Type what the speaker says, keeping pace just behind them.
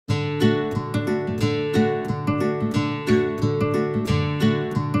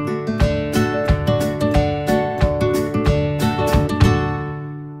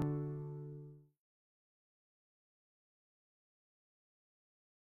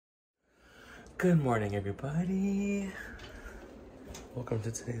Good morning, everybody. Welcome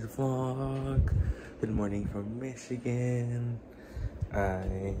to today's vlog. Good morning from Michigan.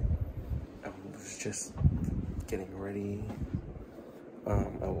 I was just getting ready. I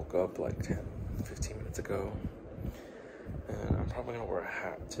woke up like 10-15 minutes ago. And I'm probably gonna wear a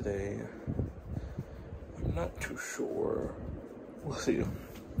hat today. I'm not too sure. We'll see.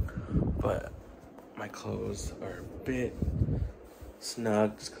 But my clothes are a bit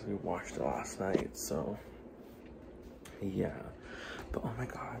snug just because we washed it last night, so yeah. But oh my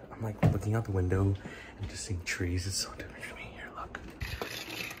god, I'm like looking out the window and just seeing trees. It's so different from me. Here,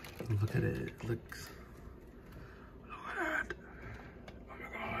 look at it. It looks, look at that. Oh my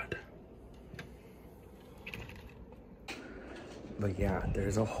god. But yeah,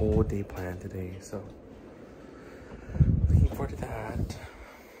 there's a whole day planned today, so looking forward to that.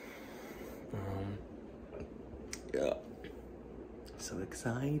 Yeah, so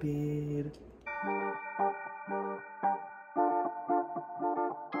excited.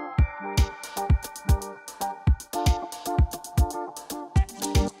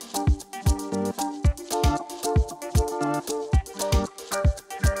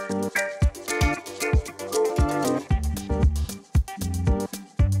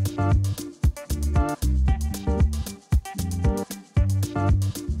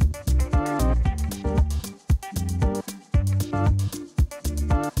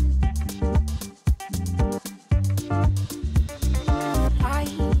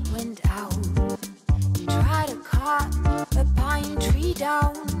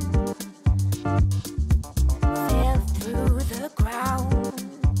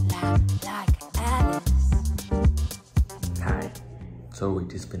 So we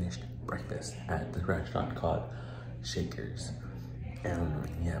just finished breakfast at the restaurant called Shakers, and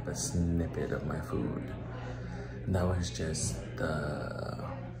we have a snippet of my food. And that was just the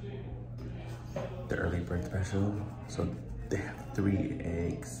early bird special. So they have 3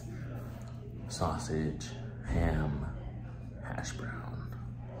 eggs, sausage, ham, hash brown,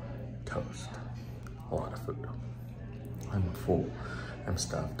 toast. A lot of food. I'm full. I'm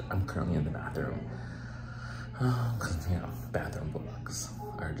stuffed. I'm currently in the bathroom. Because, you know, bathroom vlogs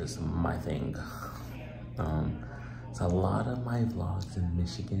are just my thing. So a lot of my vlogs in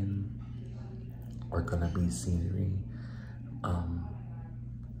Michigan are gonna be scenery.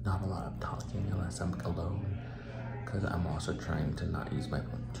 Not a lot of talking unless I'm alone, because I'm also trying to not use my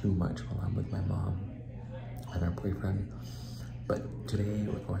phone too much while I'm with my mom and her boyfriend. But today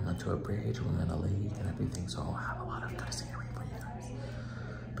we're going onto a bridge, we're on a lake and everything, so I'll have a lot of good scenery for you guys.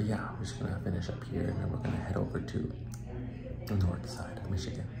 But yeah, we're just gonna finish up here and then we're gonna head over to the north side of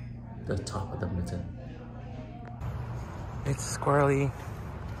Michigan, the top of the mountain. It's squirrely.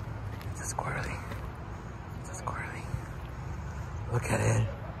 It's a squirrely. It's a squirrely. Look at it.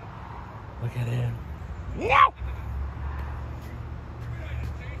 Look at it. No!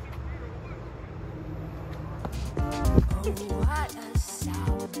 Oh, what a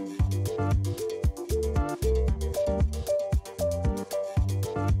sound.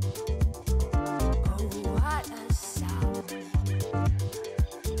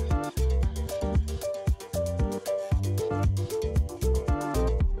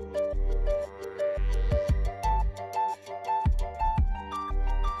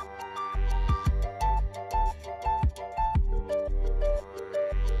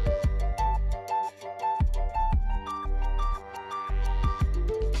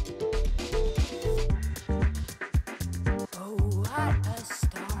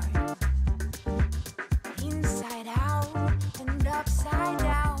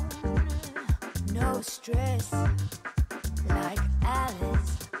 Stress, like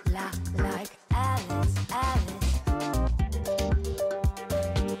Alice, like Alice, Alice.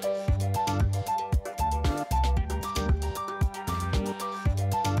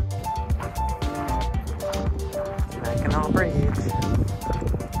 Mackinaw Bridge,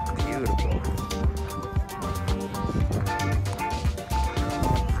 beautiful.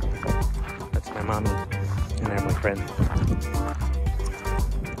 That's my mommy and her boyfriend.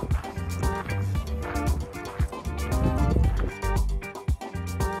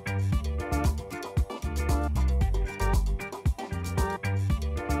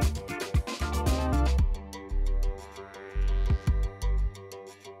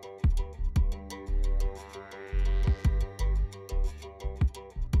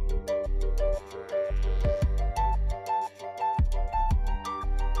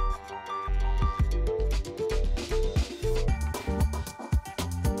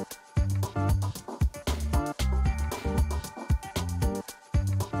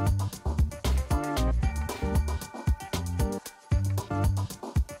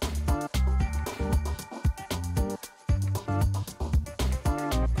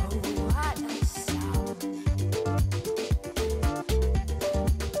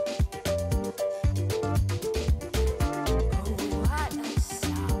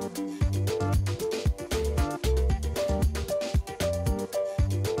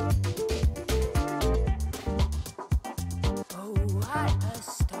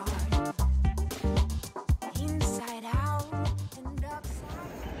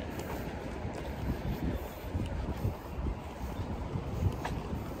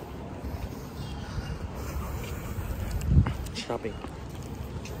 shopping.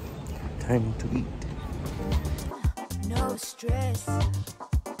 Time to eat. No stress,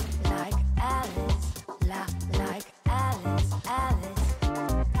 like Alice, like Alice, Alice.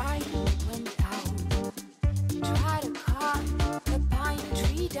 I went out, tried to cut the pine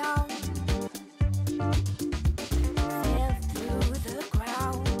tree down, fell through the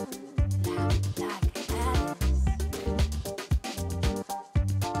ground, like Alice.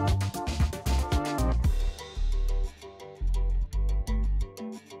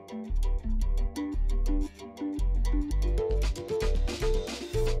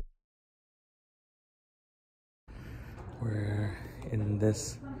 We're in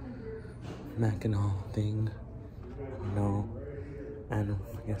this Mackinaw thing, and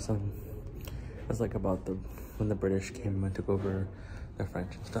I guess it's like about when the British came and took over the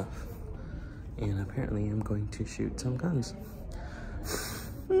French and stuff. And apparently I'm going to shoot some guns.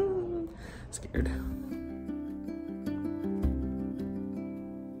 Scared.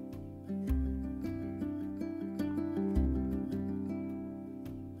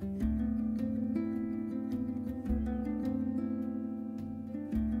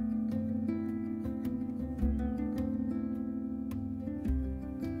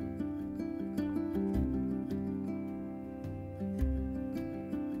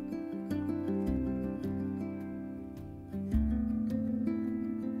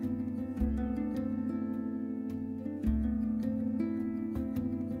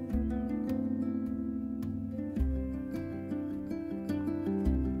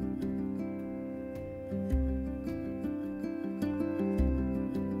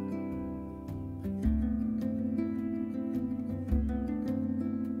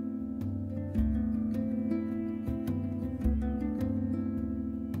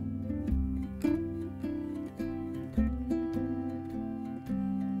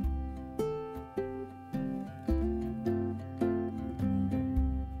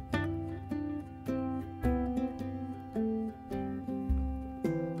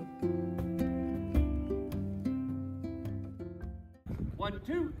 One,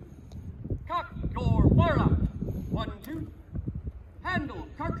 two, cock your firelock. 1, 2, handle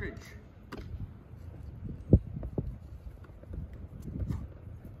cartridge.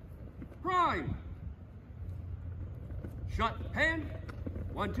 Prime. Shut pan.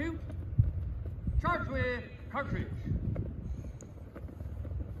 1, 2, charge with cartridge.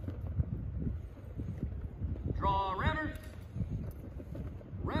 Draw rammer.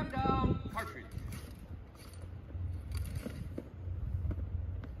 Ram down cartridge.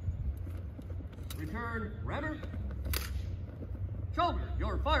 Return rammer. Shoulder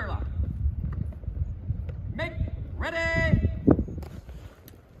your firelock. Make ready.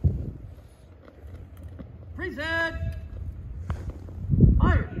 Preset.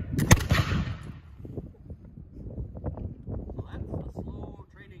 Fire. Well, that's a slow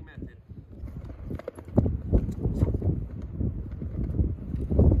training method.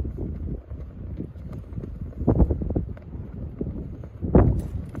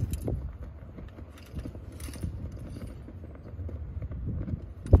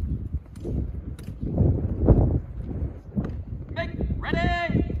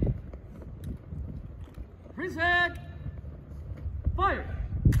 Ready! Preset! Fire!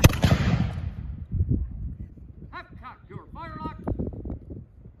 Half cock your firelock.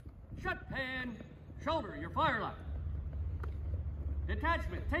 Shut pan. Shoulder your firelock.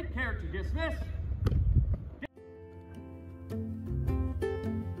 Detachment, take care to dismiss.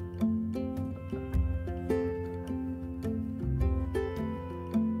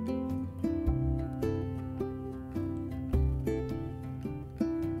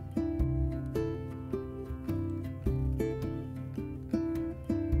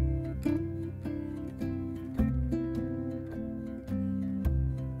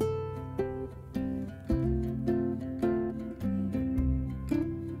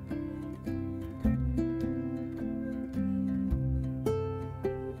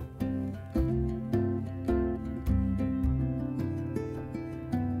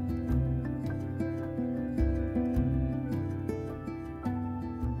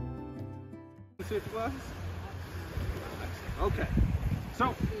 Okay,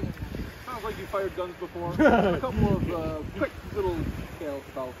 so sounds like you fired guns before. A couple of quick little details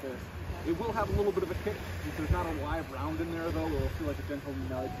about this. It will have a little bit of a kick. If there's not a live round in there though, it'll feel like a gentle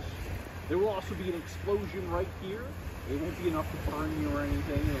nudge. There will also be an explosion right here. It won't be enough to burn you or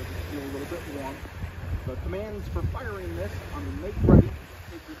anything. It'll just feel a little bit warm. The commands for firing this on the make ready.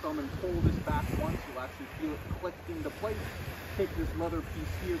 Take your thumb and pull this back once. You'll actually feel it click into place. Take this leather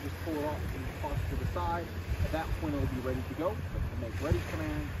piece here, just pull it off and toss to the side. At that point, it'll be ready to go. But the make ready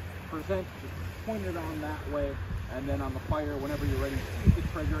command, present, just point it on that way. And then on the fire, whenever you're ready, squeeze the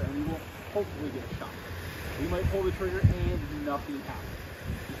trigger and you will hopefully get a shot. You might pull the trigger and nothing happens.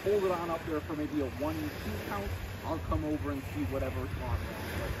 You hold it on up there for maybe a 1-2 count. I'll come over and see whatever's gone wrong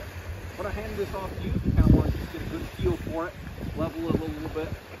with it. When I hand this off to you, you kind of want to just get a good feel for it, level it a little bit.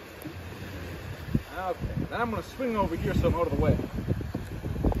 Okay, then I'm going to swing over here so I'm out of the way.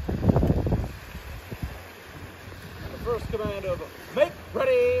 And the first command of make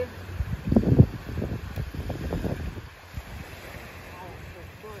ready. There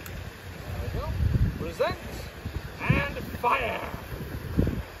we go. Present and fire.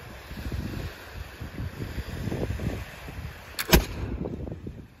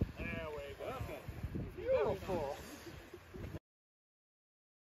 There we go. Okay. Beautiful.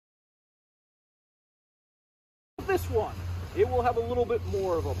 This one, it will have a little bit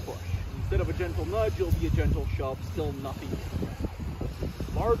more of a push. Instead of a gentle nudge, it'll be a gentle shove, still nothing.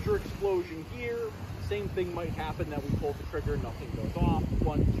 Larger explosion here, same thing might happen that we pull the trigger, nothing goes off.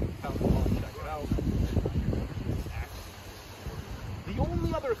 1-2 count, check it out. The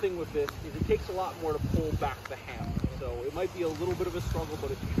only other thing with this is it takes a lot more to pull back the handle. So it might be a little bit of a struggle,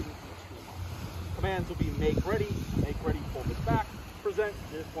 but it shouldn't be too hard. Commands will be make ready, pull this back, present,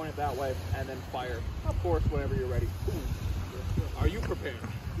 just point it that way, and then fire. Of course, whenever you're ready. Are you prepared?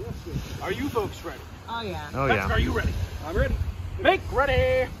 Yes, sir. Are you folks ready? Oh yeah. Oh yeah. Are you ready? I'm ready. Make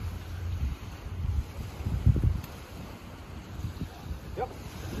ready. Yep.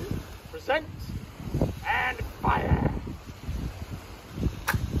 Present and fire.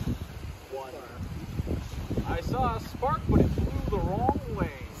 One. I saw a spark, but it flew the wrong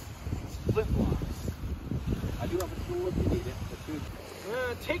way. Flintlocks. I do have a tool if you need it.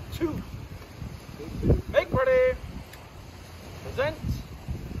 Take two. Make ready. Present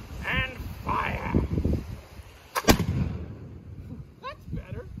and fire. That's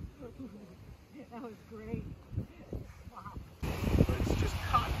better. That was great. Wow. It's just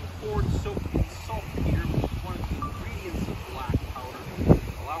cotton cord soaked in saltpeter, which is one of the ingredients of black powder.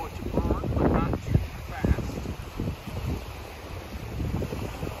 Allow it to burn, but not too fast.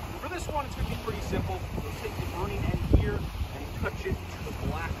 For this one, it's going to be pretty simple. You'll take the burning end here and touch it to the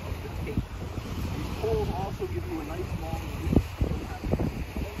black of the tape. These poles also give you a nice long reach.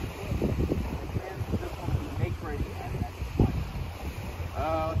 Make ready and then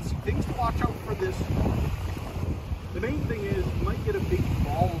fire. Let's see, things to watch out for this one. The main thing is you might get a big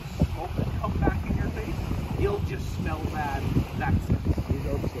ball of smoke that come back in your face. It'll just smell bad. That's it. You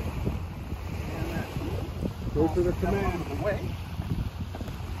go to and that's go for the command. Out of the way.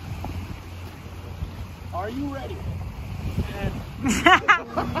 Are you ready? And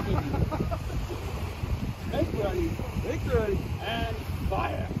make ready, and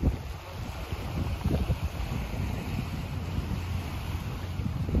fire.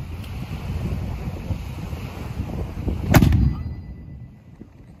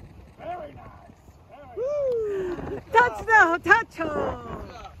 Very nice. Touchdown!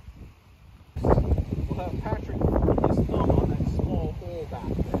 We'll have Patrick put his thumb on that small hole back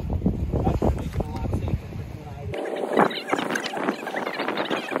there. That's going to make it a lot safer for you and I.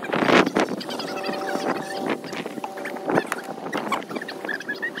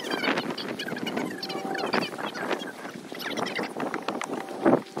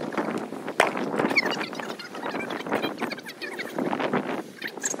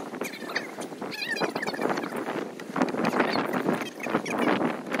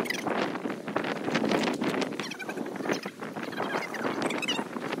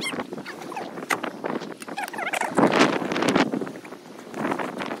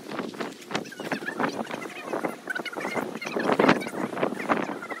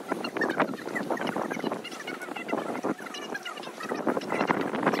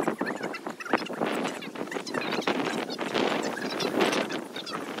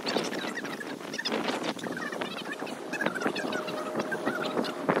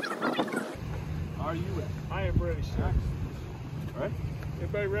 Are you ready? I am ready, sir. All right.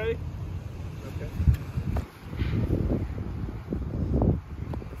 Everybody ready? Okay.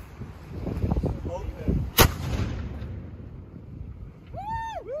 Okay.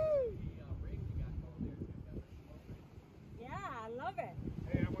 Yeah, I love it.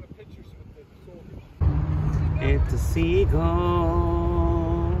 Hey, I want to picture some of the soldiers. It's a seagull.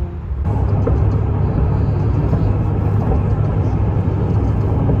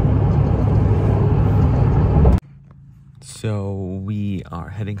 So we are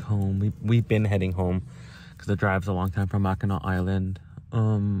heading home. We've been heading home because the drive's a long time from Mackinaw Island.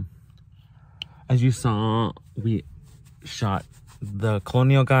 As you saw, we shot the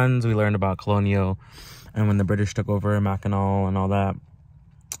Colonial guns. We learned about Colonial and when the British took over Mackinaw and all that.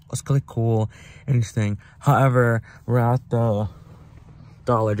 was really cool, interesting. However, we're at the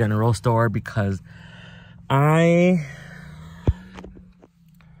Dollar General store because I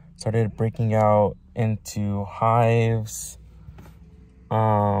started breaking out into hives.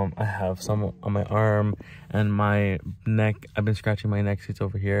 I have some on my arm and my neck. I've been scratching my neck since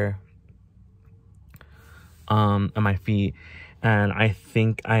over here. And my feet. And I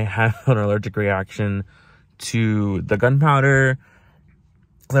think I have an allergic reaction to the gunpowder.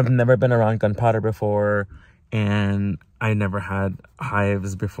 I've never been around gunpowder before, and I never had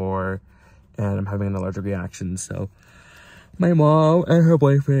hives before, and I'm having an allergic reaction. So my mom and her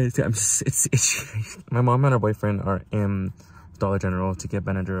boyfriend, my mom and her boyfriend are in Dollar General to get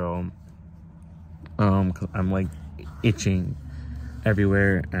Benadryl, because I'm like itching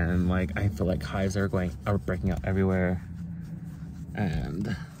everywhere, and like I feel like hives are breaking out everywhere.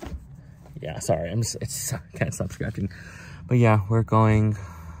 And yeah, sorry, I can't stop scratching. But yeah, we're going.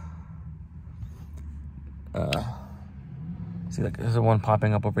 See, like there's one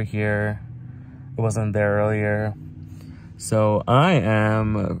popping up over here. It wasn't there earlier. So I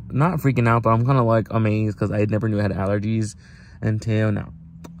am not freaking out, but I'm kind of like amazed because I never knew I had allergies until now.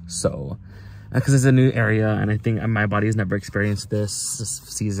 So, because it's a new area, and I think my body's never experienced this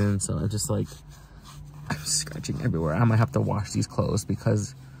season. So I'm just like, I'm scratching everywhere. I might have to wash these clothes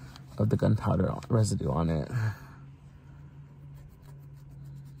because of the gunpowder residue on it.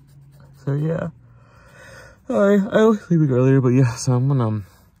 So yeah, I was sleeping earlier, but yeah, so I'm gonna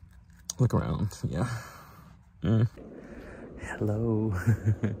look around. Yeah. Hello.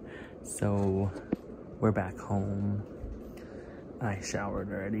 So we're back home. I showered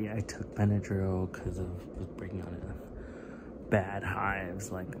already. I took Benadryl because I was breaking out in bad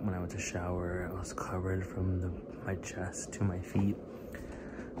hives. Like when I went to shower, I was covered from my chest to my feet.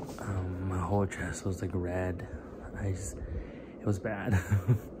 My whole chest was like red. It was bad.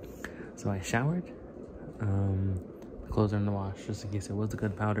 So I showered. The clothes are in the wash just in case it was the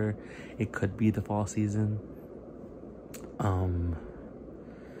gunpowder. It could be the fall season.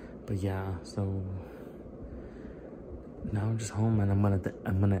 But yeah, so now I'm just home, and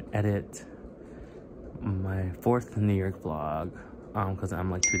I'm gonna edit my 4th New York vlog, because I'm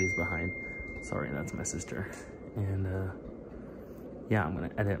like 2 days behind. Sorry, that's my sister. And yeah, I'm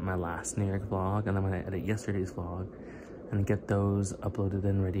gonna edit my last New York vlog, and I'm gonna edit yesterday's vlog and get those uploaded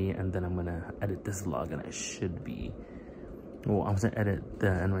and ready, and then I'm gonna edit this vlog, and I should be, well, I'm gonna edit the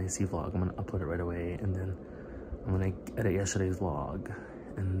NYC vlog. I'm gonna upload it right away, and then I'm gonna edit yesterday's vlog,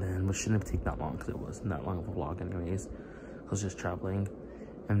 and then, which shouldn't take that long because it wasn't that long of a vlog anyways. I was just traveling,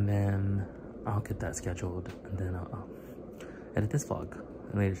 and then I'll get that scheduled, and then I'll edit this vlog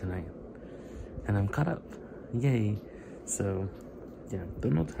later tonight, and I'm caught up. Yay! So yeah,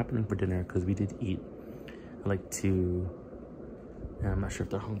 don't know what's happening for dinner because we did eat at like 2. And I'm not sure if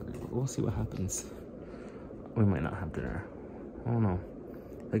they're hungry, but we'll see what happens. We might not have dinner. I don't know.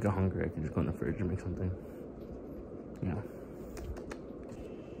 If I get hungry, I can just go in the fridge and make something. Yeah.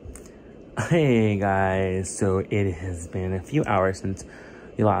 Hey guys, so it has been a few hours since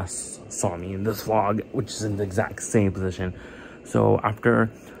you last saw me in this vlog, which is in the exact same position. So after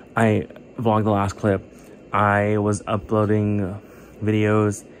I vlogged the last clip, I was uploading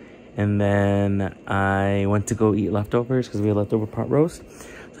videos, and then I went to go eat leftovers because we had leftover pot roast.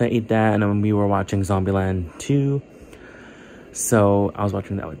 So I ate that, and then we were watching Zombieland 2. So I was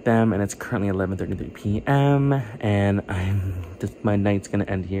watching that with them, and it's currently 11:33 p.m. and my night's gonna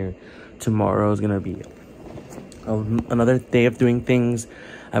end here. Tomorrow's gonna be another day of doing things.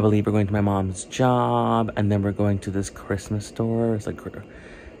 I believe we're going to my mom's job, and then we're going to this Christmas store. It's like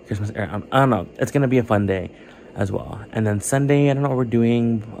Christmas era. I don't know. It's gonna be a fun day as well. And then Sunday, I don't know what we're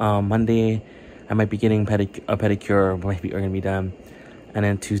doing. Monday, I might be getting a pedicure. Maybe we're gonna be done. And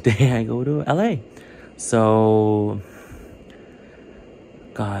then Tuesday, I go to LA. So,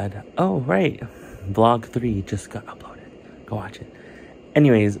 God. Oh, right. Vlog 3 just got uploaded. Go watch it.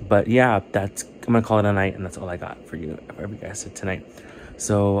 Anyways, but yeah, I'm gonna call it a night, and that's all I got for you guys tonight.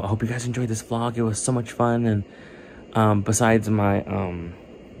 So I hope you guys enjoyed this vlog. It was so much fun, and besides my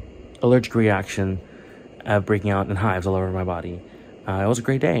allergic reaction of breaking out in hives all over my body, it was a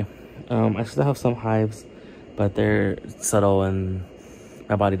great day. I still have some hives, but they're subtle, and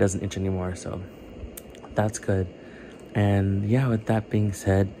my body doesn't itch anymore, so that's good. And yeah, with that being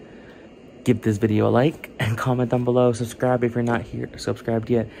said, give this video a like and comment down below. Subscribe if you're not subscribed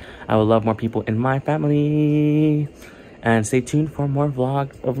yet. I would love more people in my family. And stay tuned for more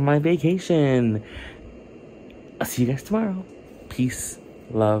vlogs of my vacation. I'll see you guys tomorrow. Peace,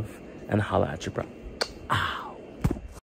 love, and holla at your bro.